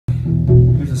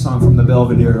Here's a song from the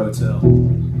Belvedere Hotel.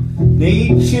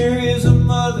 Nature is a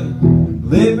mother,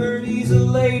 liberty's a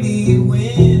lady,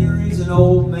 winter is an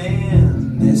old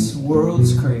man, this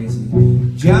world's crazy.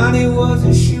 Johnny was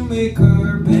a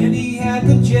shoemaker, Benny had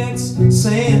the jets,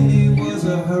 Sandy was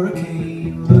a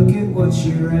hurricane, look at what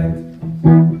she wrecked.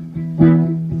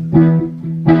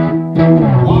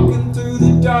 Walking through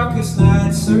the darkest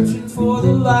night, searching for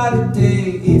the light of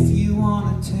day. If you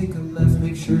want to take a left,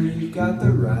 make sure you've got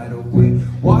the right of way.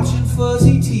 Watching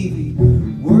fuzzy TV,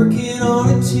 working on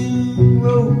a tune,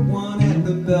 wrote one at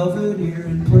the Belvedere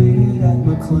and played it at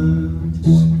McClune's.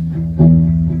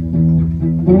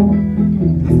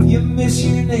 If you miss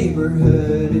your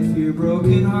neighborhood, if you're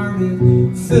broken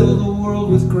hearted, fill the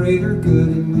world with greater good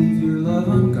and leave your love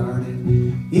unguarded.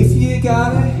 If you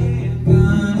got a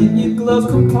handgun in your glove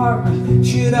compartment,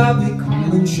 should I be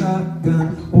calling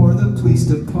shotgun or the police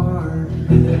department?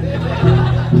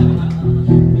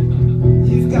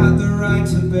 You've got the right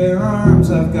to bear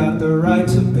arms, I've got the right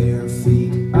to bare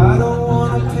feet. I don't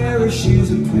want a pair of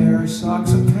shoes, a pair of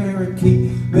socks, a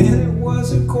parakeet. Man, it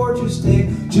was a gorgeous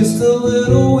day, just a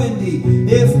little windy.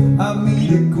 If I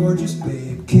meet a gorgeous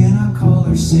babe, can I call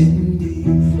her Cindy?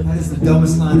 That is the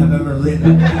dumbest line I've ever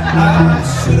written.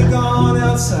 I should have gone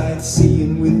outside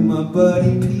seeing with my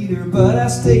buddy Peter, but I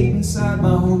stayed inside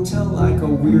my hotel like a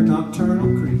weird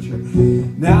nocturnal creature.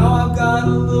 Now I've got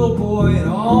a little boy and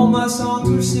all my songs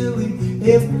are silly.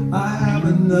 If I have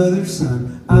another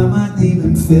son, I might name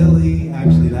him Philly.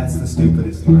 Actually, that's the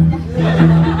stupidest line.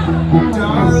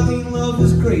 Darling, love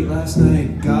was great last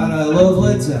night. God, I love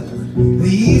Led Zeppelin.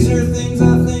 These are things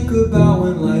I think about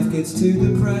when life gets too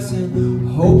depressing.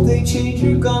 Hope they change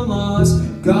your gun laws.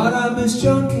 God, I miss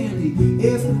John Candy.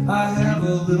 If I have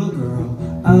a little girl,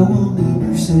 I will name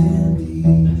her Sandy.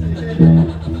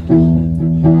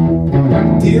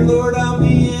 Dear Lord, I'm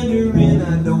meandering,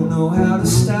 I don't know how to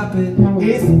stop it.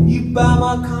 If you buy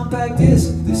my compact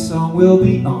disc, this song will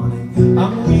be on it.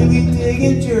 I'm really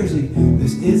digging Jersey,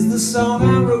 this is the song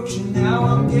I wrote you. Now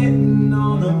I'm getting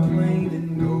on a plane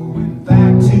and going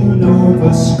back to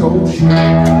Nova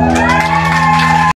Scotia.